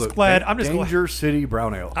 Well, just the glad- I'm just glad- Danger City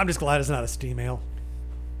Brown Ale. I'm just glad it's not a steam ale.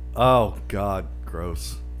 Oh God,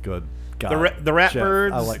 gross. Good. God, The Jeff,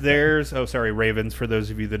 Ratbirds, I like that. theirs. Oh, sorry, Ravens. For those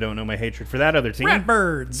of you that don't know my hatred for that other team,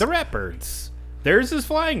 Ratbirds. The Ratbirds. Theirs is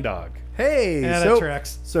Flying Dog. Hey, Yeah, that so,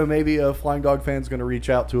 tracks. So maybe a Flying Dog fan's going to reach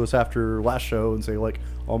out to us after last show and say like,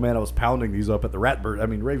 "Oh man, I was pounding these up at the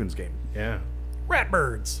Ravens game." Yeah.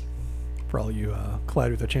 Ratbirds. For all you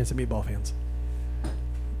Cloudy with a Chance of Meatball fans.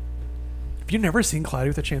 Have you never seen Cloudy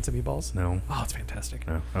with a Chance of Meatballs? No. Oh, it's fantastic.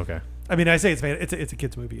 Oh, okay. I mean, I say it's a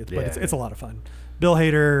kid's movie, but Yeah. it's a lot of fun. Bill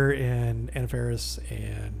Hader and Anna Faris,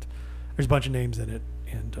 and there's a bunch of names in it,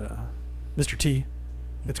 and Mr. T.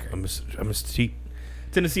 It's great. I'm Mr. T.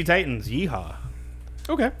 Tennessee Titans. Yeehaw.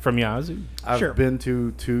 Okay. From Yazoo. I've Sure. been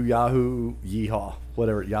to Yahoo, Yeehaw,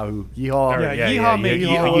 whatever Yahoo, Yeehaw. Yeah, Yeehaw maybe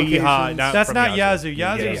Yeehaw. That's from not Yazoo.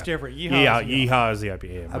 Yazoo's different. Yeehaw is Yeehaw. Yeehaw is the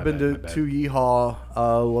IPA. My I've been bad, my to bad. 2 Yeehaw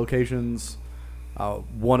locations.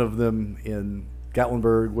 One of them in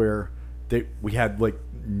Gatlinburg where we had like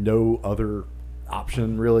no other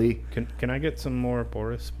option really. Can I get some more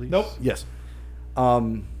Boris, please? Nope. Yes.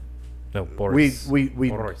 No, Boris.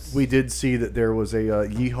 Boris. We did see that there was a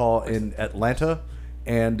Yeehaw in Atlanta,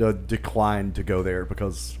 and declined to go there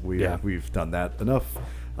because we've done that enough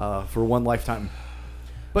for one lifetime.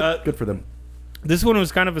 But good for them. This one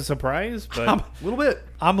was kind of a surprise, but A little bit.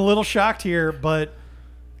 I'm a little shocked here, but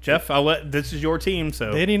Jeff, this is your team,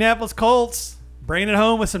 so the Indianapolis Colts bringing it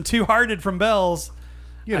home with some two-hearted from Bells.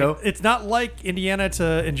 You know, It's not like Indiana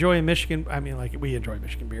to enjoy Michigan. I mean, like we enjoy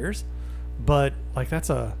Michigan beers, but like that's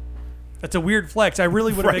a That's a weird flex. I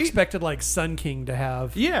really would have Right? expected like Sun King to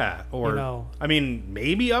have. Yeah, or You know. I mean,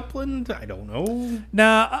 maybe Upland. I don't know.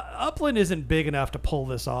 Nah, Upland isn't big enough to pull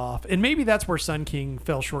this off, and maybe that's where Sun King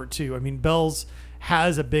fell short too. I mean, Bell's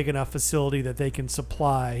has a big enough facility that they can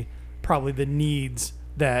supply probably the needs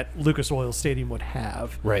that Lucas Oil Stadium would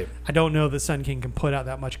have. Right. I don't know that Sun King can put out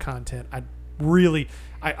that much content.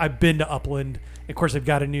 I've been to Upland. Of course, they've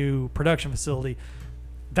got a new production facility.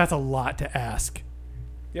 That's a lot to ask.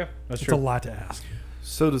 Yeah, that's It's true. a lot to ask.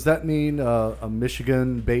 So does that mean a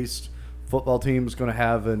Michigan-based football team is going to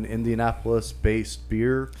have an Indianapolis-based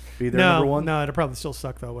beer be their number one? No, it'll probably still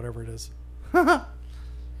suck though, whatever it is. I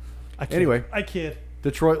kid. Anyway. I kid.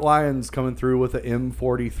 Detroit Lions coming through with a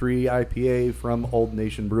M43 IPA from Old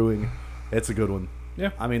Nation Brewing. It's a good one. Yeah.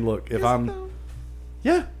 I mean, look, if Is it I'm... though?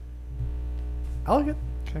 Yeah. I like it.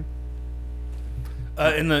 Okay.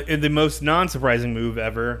 In the most non-surprising move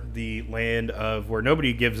ever, the land of where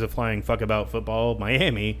nobody gives a flying fuck about football,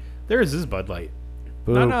 Miami. Theirs is Bud Light.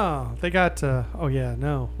 No, Boo. no. They got. Oh yeah,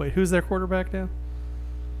 no. Wait, who's their quarterback now?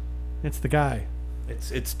 It's the guy.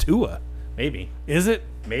 It's Tua, maybe, Is it?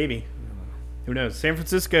 maybe. Who knows? San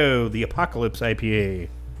Francisco, the Apocalypse IPA.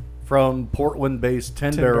 From Portland-based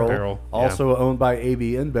 10 10 Barrel, Barrel, yeah. also owned by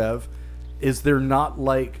AB InBev. Is there not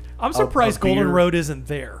like... I'm surprised Golden beer- Road isn't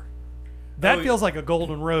there. That Oh, feels like a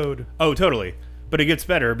Golden Road. Oh, totally. But it gets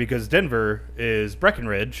better because Denver is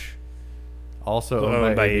Breckenridge, Also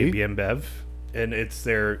owned by AB. AB InBev, and it's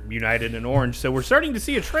their United in Orange. So we're starting to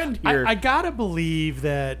see a trend here. I gotta believe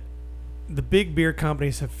that the big beer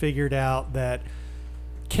companies have figured out that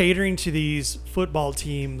catering to these football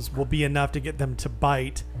teams will be enough to get them to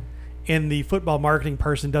bite, and the football marketing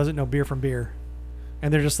person doesn't know beer from beer,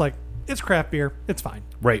 and they're just like, it's craft beer, it's fine,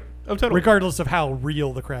 right. Oh, totally. regardless of how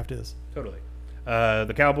real the craft is. Totally.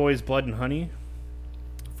 The Cowboys, Blood and Honey.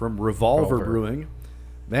 From Revolver Revolver. Brewing.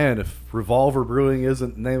 Man, if Revolver Brewing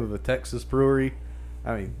isn't the name of a Texas brewery,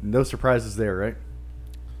 I mean, no surprises there, right?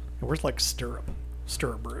 Where's like Stirrup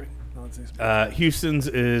Brewing? No, it's Houston's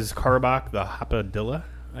is Carbach, the Hopadilla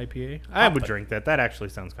IPA. I would drink that. That actually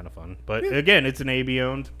sounds kind of fun. But again, it's an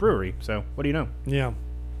AB-owned brewery. So what do you know? yeah,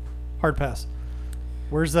 hard pass.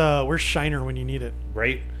 Where's Shiner when you need it?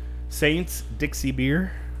 Right? Saints, Dixie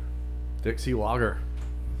Beer. Dixie Lager.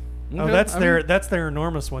 Oh, that's their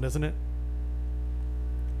enormous one, isn't it?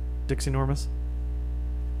 Dixie Enormous.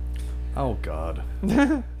 Oh, God.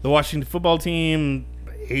 The Washington football team,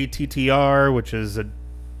 ATTR, which is a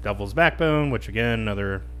Devil's Backbone, which again,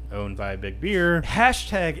 another owned by Big Beer.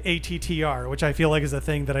 Hashtag ATTR, which I feel like is a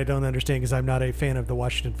thing that I don't understand because I'm not a fan of the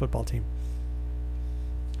Washington football team.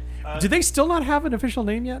 Do they still not have an official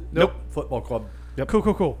name yet? Nope. Football Club. Yep.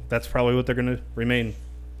 Cool. That's probably what they're going to remain,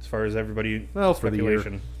 as far as everybody. Well, for the year.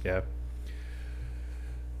 speculation. Yeah.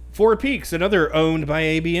 Four Peaks, another owned by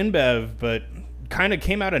AB InBev, but kind of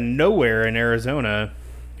came out of nowhere in Arizona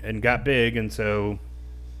and got big, and so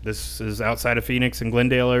this is outside of Phoenix and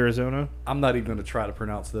Glendale, Arizona. I'm not even going to try to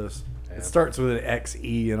pronounce this. Yeah. It starts with an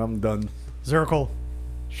XE, and I'm done. Zirkle.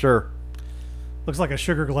 Sure. Looks like a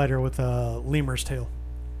sugar glider with a lemur's tail.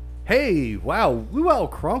 Hey, wow, Luau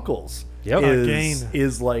Kronkels Yep. is, Again.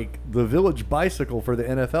 is like the village bicycle for the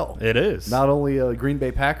NFL. It is. Not only Green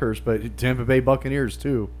Bay Packers, but Tampa Bay Buccaneers,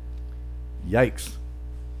 too. Yikes.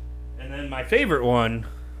 And then my favorite one,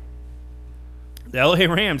 the LA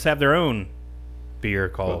Rams have their own beer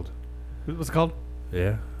called. What's it called?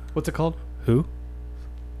 Yeah. What's it called? Who?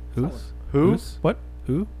 Who's? Who? Who's? What?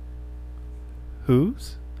 Who?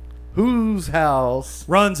 Who's? Whose house?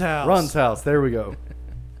 Run's house. Run's house. There we go.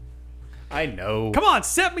 I know. Come on,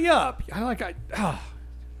 set me up.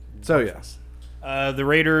 So, yes. The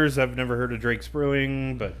Raiders, I've never heard of Drake's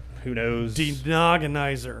Brewing, but who knows?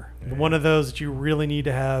 Denogonizer. One of those that you really need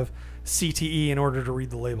to have CTE in order to read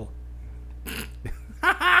the label.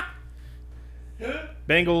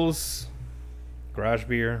 Bengals, garage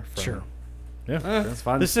beer. From, Sure. Yeah. That's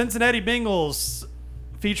fine. The Cincinnati Bengals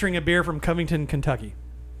featuring a beer from Covington, Kentucky.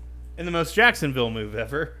 And the most Jacksonville move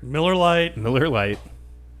ever. Miller Lite. Miller Lite.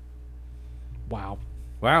 Wow.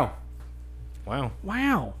 Wow. Wow.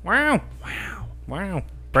 Wow. Wow. Wow. Wow.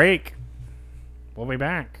 Break. We'll be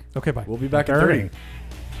back. Okay, bye. We'll be back in 30.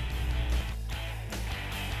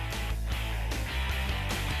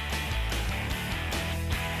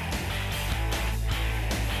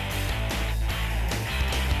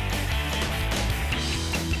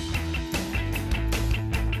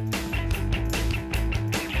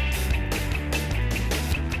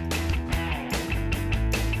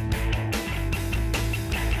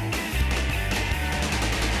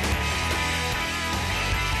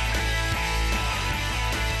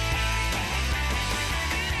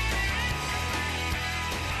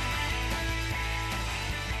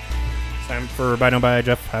 Time for Buy No Buy,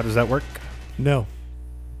 Jeff. How does that work? No.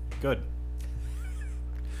 Good.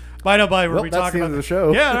 Buy No Buy, where Well, we that's talk the end about of the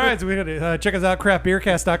show. Yeah, all right. So we gotta check us out,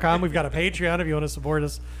 craftbeercast.com. We've got a Patreon if you want to support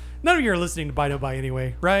us. None of you are listening to Buy No Buy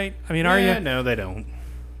anyway, right? I mean, are you? No, they don't.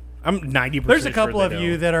 I'm 90%. There's a couple sure of they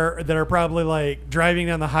you don't. that are probably like driving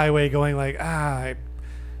down the highway, going like,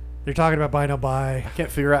 they're talking about Buy No Buy. I can't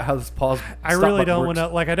figure out how this pause. I stop really button don't works.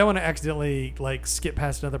 want to I don't want to accidentally like skip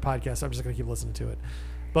past another podcast. I'm just gonna keep listening to it.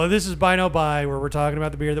 But this is Buy No Buy, where we're talking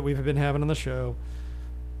about the beer that we've been having on the show,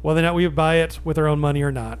 whether or not we buy it with our own money or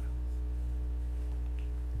not.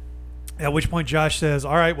 At which point Josh says,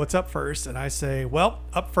 all right, what's up first? And I say, well,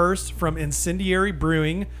 up first from Incendiary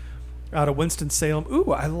Brewing out of Winston-Salem.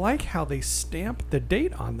 Ooh, I like how they stamp the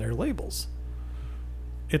date on their labels.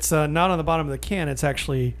 It's not on the bottom of the can. It's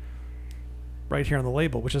actually right here on the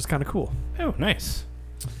label, which is kind of cool. Oh, nice.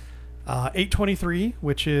 8/23,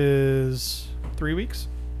 which is 3 weeks.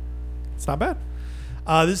 It's not bad.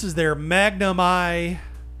 This is their Magnum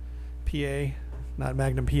IPA, not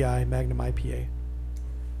Magnum PI, Magnum IPA.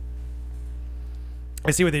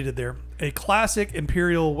 I see what they did there. A classic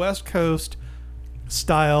Imperial West Coast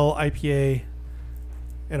style IPA,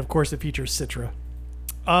 and of course it features Citra.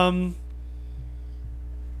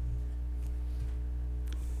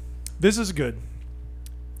 This is good.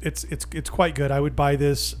 It's quite good. I would buy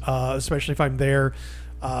this, especially if I'm there.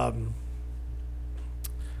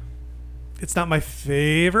 It's not my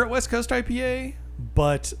favorite West Coast IPA,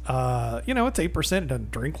 but it's 8%. It doesn't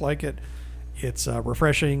drink like it. It's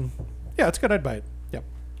refreshing. Yeah, it's good. I'd buy it. Yep.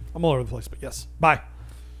 I'm all over the place, but yes. Bye.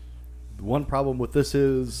 The one problem with this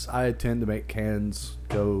is I tend to make cans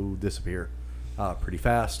go disappear pretty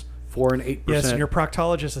fast. 4 and 8%. Yes, and your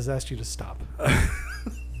proctologist has asked you to stop.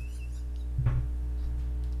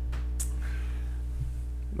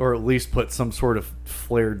 Or at least put some sort of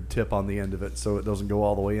flared tip on the end of it so it doesn't go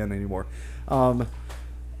all the way in anymore.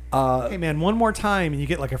 Hey, man, one more time and you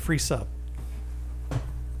get like a free sub.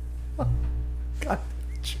 God,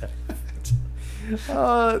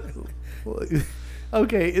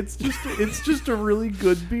 okay, it's just a really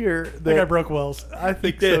good beer. I think I broke Wells. I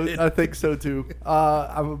think You so. did. I think so too.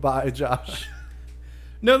 I'm a buy, Josh.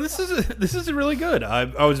 No, this is really good.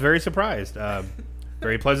 I was very surprised.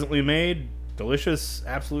 Very pleasantly made, delicious,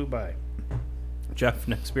 absolute buy. Jeff,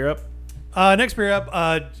 next beer up. Next beer up,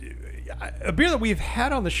 a beer that we've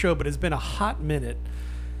had on the show, but it's been a hot minute,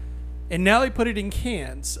 and now they put it in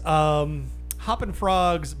cans. Hoppin'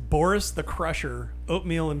 Frog's Boris the Crusher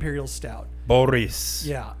Oatmeal Imperial Stout. Boris.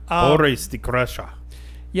 Yeah. Boris the Crusher.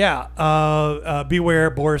 Yeah.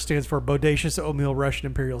 Beware, Boris stands for Bodacious Oatmeal Russian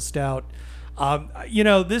Imperial Stout.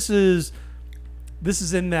 This is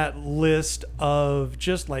in that list of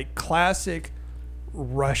just like classic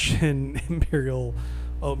Russian Imperial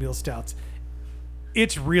oatmeal stouts.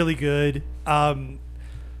 It's really good. Kind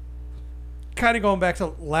of going back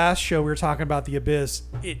to last show, we were talking about the Abyss.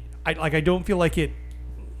 I don't feel like it's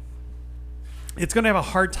going to have a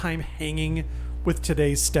hard time hanging with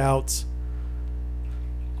today's stouts,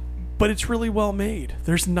 but it's really well made.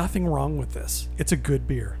 There's nothing wrong with this. It's a good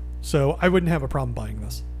beer. So I wouldn't have a problem buying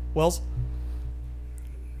this. Wells?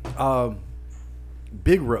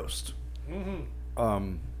 Big roast.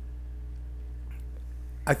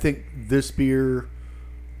 I think this beer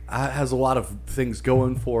has a lot of things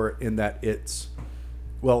going for it in that it's,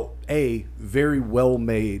 well, A, very well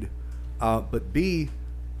made, but B,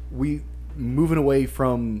 we moving away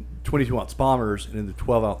from 22 ounce bombers and into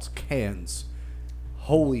 12 ounce cans.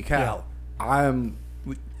 Holy cow. Yeah. I'm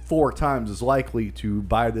 4 times as likely to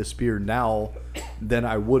buy this beer now than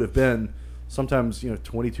I would have been. Sometimes,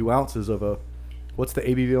 22 ounces of what's the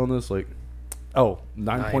ABV on this?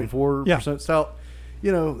 9.4% stout.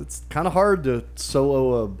 It's kind of hard to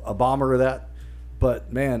solo a bomber of that,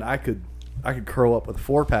 but man, I could curl up with a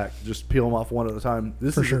 4-pack, just peel them off one at a time.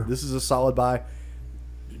 This is a solid buy.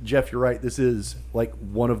 Jeff, you're right. This is like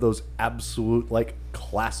one of those absolute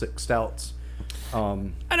classic stouts.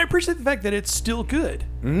 And I appreciate the fact that it's still good.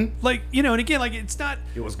 Mm-hmm. And again, it's not.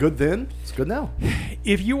 It was good then. It's good now.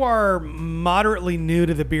 If you are moderately new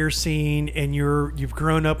to the beer scene and you've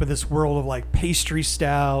grown up in this world of pastry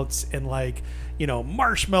stouts and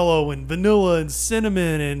marshmallow and vanilla and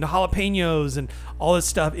cinnamon and jalapenos and all this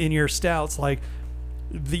stuff in your stouts,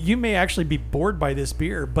 you may actually be bored by this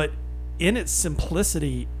beer, but in its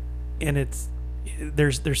simplicity, and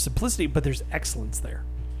there's simplicity, but there's excellence there.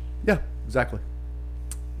 Yeah, exactly.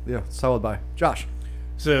 Yeah, solid buy. Josh.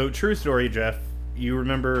 So, true story, Jeff. You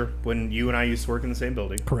remember when you and I used to work in the same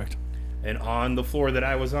building? Correct. And on the floor that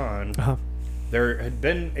I was on, there had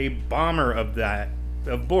been a bomber of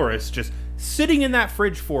Boris just sitting in that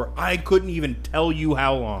fridge for I couldn't even tell you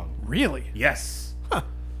how long. Really? Yes. Huh.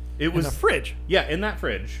 It In was a fridge. Yeah, in that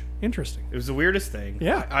fridge. Interesting. It was the weirdest thing.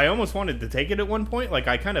 Yeah. I almost wanted to take it at one point. Like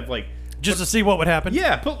I kind of like Just to see what would happen?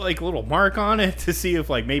 yeah, put like a little mark on it to see if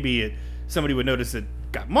like maybe somebody would notice it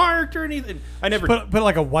got marked or anything. I never Put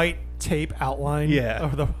like a white tape outline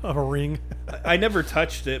Yeah. of a ring. I never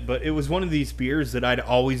touched it, but it was one of these beers that I'd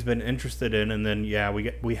always been interested in, and then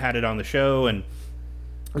we had it on the show, and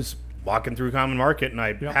I was walking through Common Market, and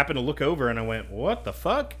I happened to look over, and I went, "What the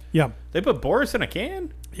fuck? Yeah. They put Boris in a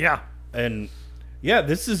can?" Yeah. And yeah,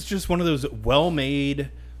 this is just one of those well-made,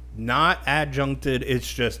 not adjuncted.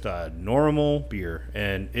 It's just a normal beer,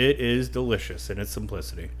 and it is delicious in its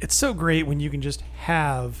simplicity. It's so great when you can just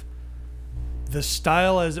have the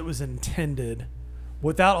style as it was intended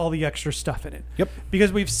without all the extra stuff in it. Yep.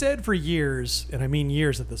 Because we've said for years, and I mean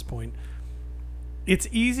years at this point, it's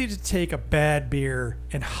easy to take a bad beer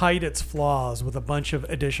and hide its flaws with a bunch of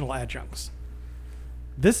additional adjuncts.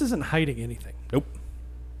 This isn't hiding anything. Nope.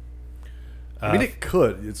 I mean, it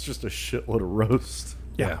could. It's just a shitload of roast.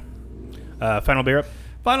 Yeah. Final beer up.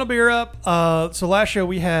 Final beer up. So last show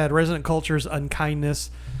we had Resident Culture's Unkindness.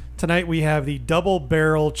 Tonight we have the Double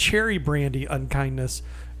Barrel Cherry Brandy Unkindness,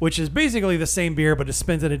 which is basically the same beer, but it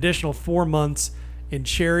spends an additional 4 months in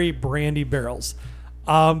cherry brandy barrels.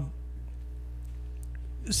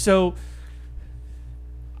 So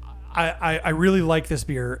I really like this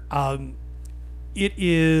beer. It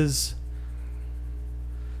is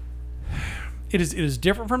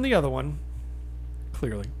different from the other one,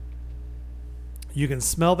 clearly. You can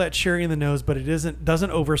smell that cherry in the nose, but it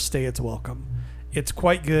doesn't overstay its welcome. It's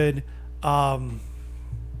quite good. I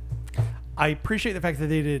appreciate the fact that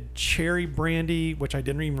they did cherry brandy, which I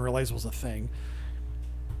didn't even realize was a thing.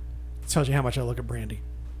 It tells you how much I look at brandy.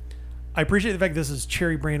 I appreciate the fact this is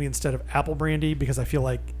cherry brandy instead of apple brandy, because I feel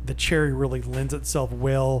like the cherry really lends itself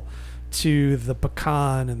well to the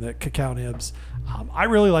pecan and the cacao nibs. I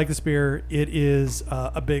really like this beer. It is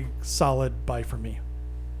a big, solid buy for me.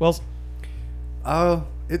 Wells?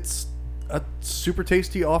 It's a super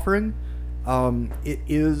tasty offering. It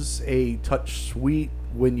is a touch sweet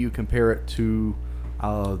when you compare it to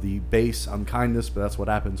the base Unkindness, but that's what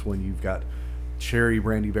happens when you've got cherry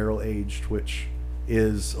brandy barrel aged, which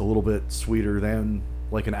is a little bit sweeter than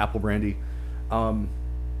like an apple brandy.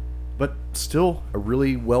 But still a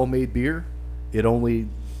really well-made beer. It only,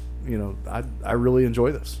 I really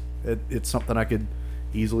enjoy this. It's something I could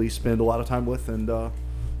easily spend a lot of time with and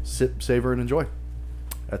sip, savor, and enjoy.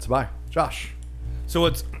 That's a buy. Josh. So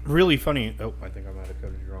what's really funny... Oh, I think I might have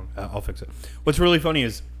coded you wrong. I'll fix it. What's really funny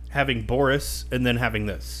is having Boris and then having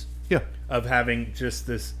this. Yeah. Of having just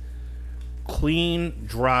this clean,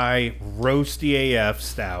 dry, roasty AF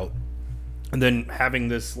stout. And then having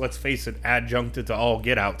this, let's face it, adjuncted to all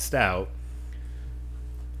get out stout.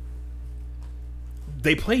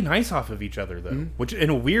 They play nice off of each other, though. Which, in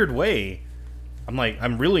a weird way,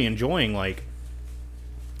 I'm really enjoying,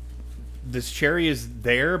 this cherry is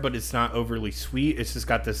there, but it's not overly sweet. It's just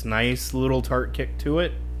got this nice little tart kick to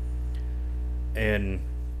it. And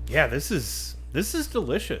yeah, this is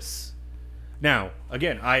delicious. Now,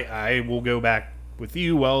 again, I will go back with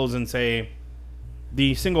you, Wells, and say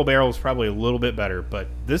the single barrel is probably a little bit better, but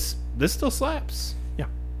this still slaps. Yeah.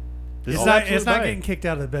 This It's is not absolute buy. getting kicked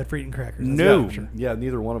out of the bed for eating crackers. That's No. for sure. Yeah,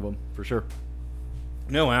 neither one of them, for sure.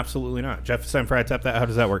 No, absolutely not. Jeff, it's time for I Tap That. How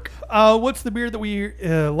does that work? What's the beer that we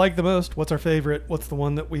like the most? What's our favorite? What's the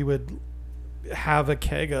one that we would have a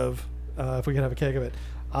keg of if we could have a keg of it?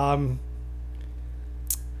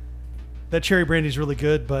 That cherry brandy is really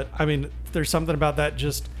good, but I mean, there's something about that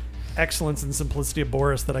just excellence and simplicity of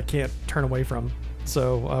Boris that I can't turn away from.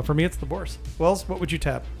 So for me, it's the Boris. Wells, what would you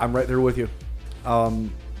tap? I'm right there with you.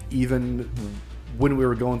 Even when we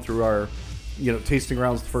were going through our, tasting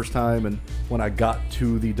rounds the first time, and when I got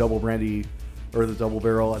to the double brandy or the double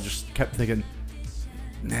barrel, I just kept thinking,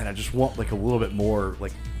 man, I just want a little bit more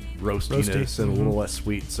roastiness Roasty. and a little less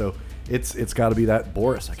sweet. So it's got to be that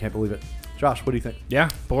Boris. I can't believe it. Josh, what do you think? Yeah,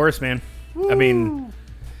 Boris, man. Woo. I mean,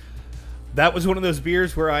 that was one of those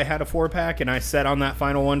beers where I had a 4-pack and I set on that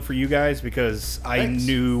final one for you guys because I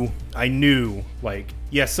knew,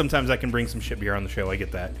 yes, sometimes I can bring some shit beer on the show. I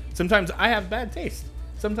get that. Sometimes I have bad taste.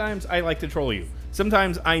 Sometimes I like to troll you.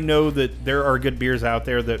 Sometimes I know that there are good beers out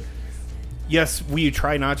there that, yes, we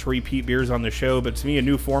try not to repeat beers on the show, but to me, a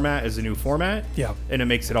new format is a new format. Yeah. And it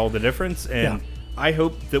makes it all the difference. And I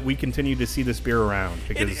hope that we continue to see, it around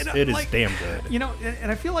because it is damn good.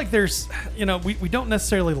 And I feel like there's, we don't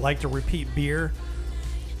necessarily like to repeat beer,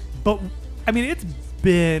 but I mean, it's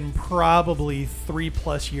been probably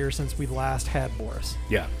 3+ years since we last had Boris.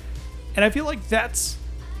 Yeah. And I feel like that's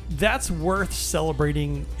worth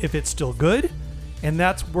celebrating if it's still good, and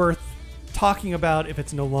that's worth talking about if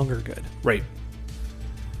it's no longer good. Right.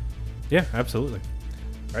 Yeah, absolutely.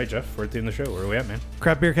 All right, Jeff, we're at the end of the show. Where are we at, man?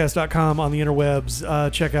 Crapbeercast.com on the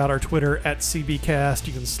interwebs. Check out our Twitter at CBcast.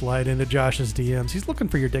 You can slide into Josh's DMs. He's looking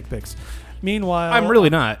for your dick pics. Meanwhile, I'm really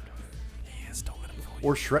not. Yes, don't let him fool you.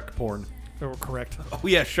 Or Shrek porn. Oh, correct. Oh,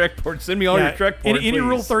 yeah, Shrek porn. Send me all your Shrek porn, any please.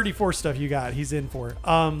 Rule 34 stuff you got, he's in for.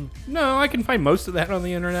 No, I can find most of that on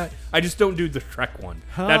the internet. I just don't do the Shrek one.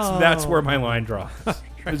 That's where my line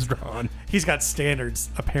is drawn. He's got standards,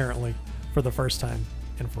 apparently, for the first time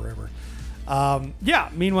in forever.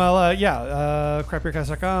 Meanwhile,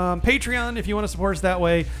 crapbeercast.com. Patreon, if you want to support us that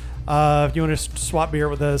way. If you want to swap beer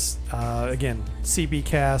with us, again,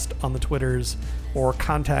 CBcast on the Twitters or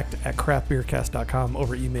contact at craftbeercast.com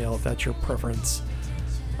over email if that's your preference.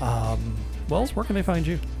 Wells, where can they find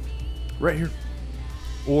you? Right here.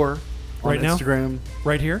 Or on Right now? Instagram.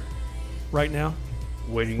 Right here? Right now?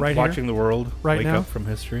 Watching the world wake up from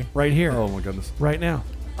history. Right here. Oh, my goodness. Right now.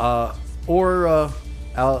 Or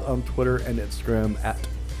out on Twitter and Instagram at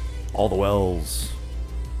All the Wells.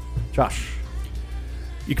 Josh.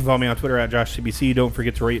 You can follow me on Twitter at JoshCBC. Don't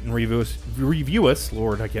forget to rate and review us.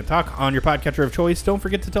 Lord, I can't talk. On your podcatcher of choice. Don't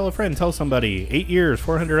forget to tell a friend. Tell somebody. 8 years,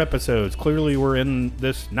 400 episodes. Clearly, we're in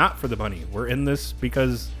this not for the money. We're in this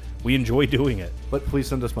because we enjoy doing it. But please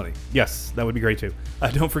send us money. Yes, that would be great too.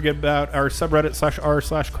 Don't forget about our subreddit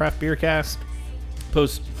 /r/craftbeercast.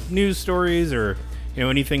 Post news stories or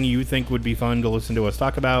anything you think would be fun to listen to us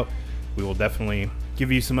talk about. We will definitely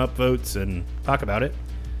give you some upvotes and talk about it.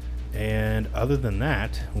 And other than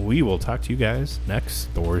that, we will talk to you guys next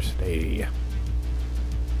Thursday.